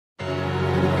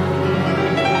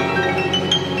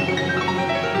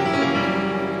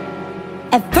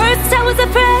At first I was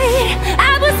afraid,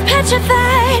 I was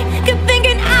petrified, kept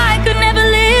thinking I could never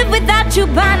live without you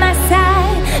by my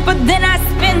side. But then I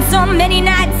spent so many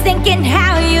nights thinking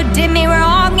how you did me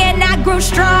wrong, and I grew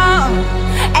strong,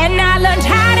 and I learned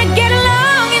how to get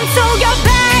along. And so you're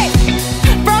back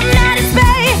from outer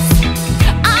space.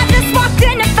 I just walked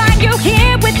in to find you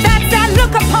here with that sad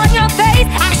look upon your face.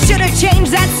 I should've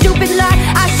changed that stupid lock,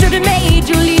 I should've made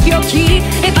you leave your key.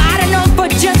 If I'd have known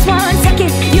for just 1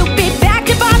 second you'd be back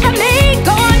to bother me.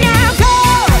 Go on now, go,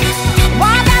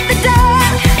 walk out the door,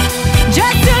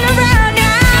 just turn around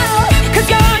now, 'cause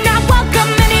you're not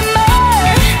welcome anymore.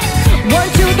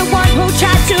 Weren't you the one who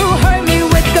tried to hurt me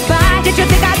with goodbye? Did you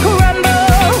think I'd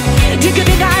crumble? Did you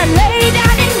think I'd lay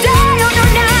down and die? Oh no,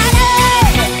 not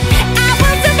I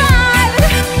will survive.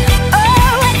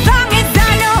 Oh, as long as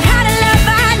I know how to love,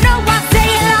 I know I'll stay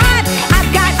alive. I've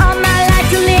got all my life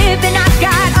to live, and I've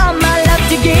got all my love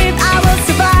to give. I will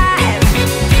survive,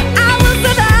 I will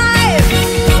survive.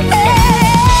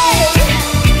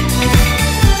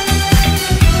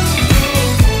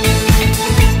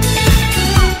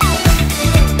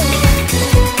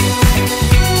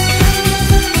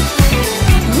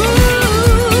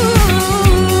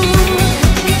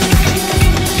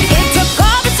 It took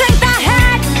all the strength I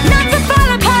had not to fall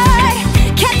apart.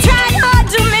 Kept trying hard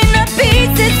to mend the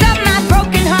pieces of my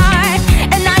broken heart.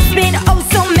 And I spent oh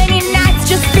so many nights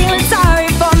just feeling sorry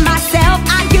for myself.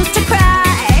 I used to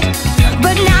cry,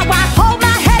 but now I hold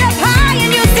my head up high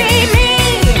and you see me,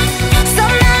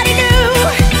 somebody new.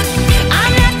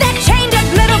 I'm not that chained up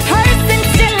little person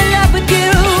still in love with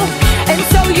you. And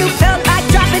so you felt like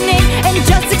dropping in and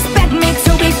just expect me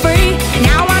to be free.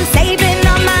 Now I'm saving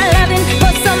all my loving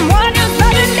for someone who's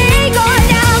loving me. Go on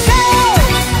now, go,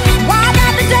 walk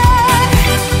out the door,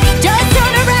 just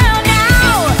turn around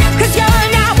now, 'cause you're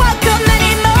not welcome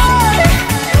anymore.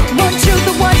 Weren't you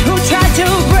the one who tried to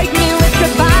break me with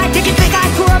goodbye? Did you think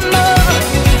I'd crumble?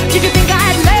 Did you think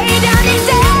I'd lay down and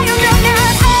die? Oh no, not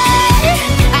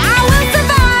I will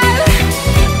survive.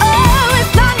 Oh, as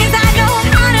long as I know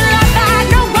how to love, I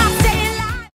know I'll stay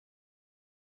alive.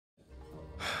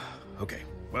 Okay,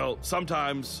 well,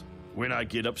 sometimes when I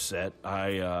get upset,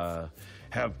 I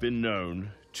have been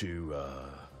known to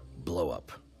blow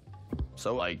up.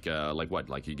 So, like what?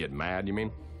 Like you get mad, you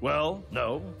mean? Well,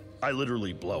 no, I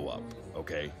literally blow up,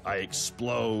 okay? I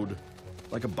explode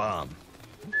like a bomb.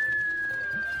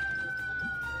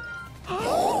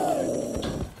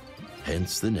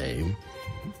 Hence the name.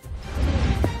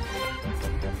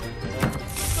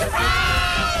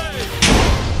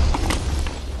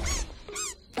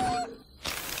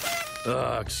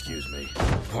 Excuse me.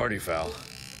 Party foul.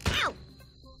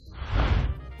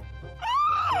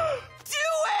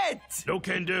 No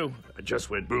can do. I just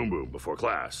went boom boom before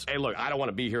class. Hey, look, I don't want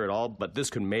to be here at all, but this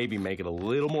could maybe make it a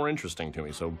little more interesting to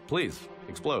me, so please,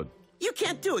 explode. You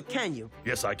can't do it, can you?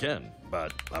 Yes, I can,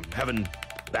 but I'm having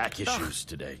back issues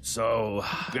today, so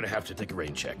I'm gonna have to take a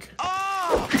rain check.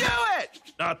 Oh, do it!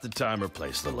 Not the time or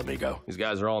place, little amigo. These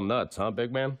guys are all nuts, huh,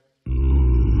 big man?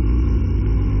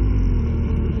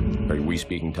 Are we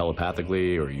speaking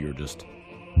telepathically, or you're just...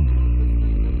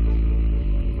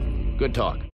 Good talk.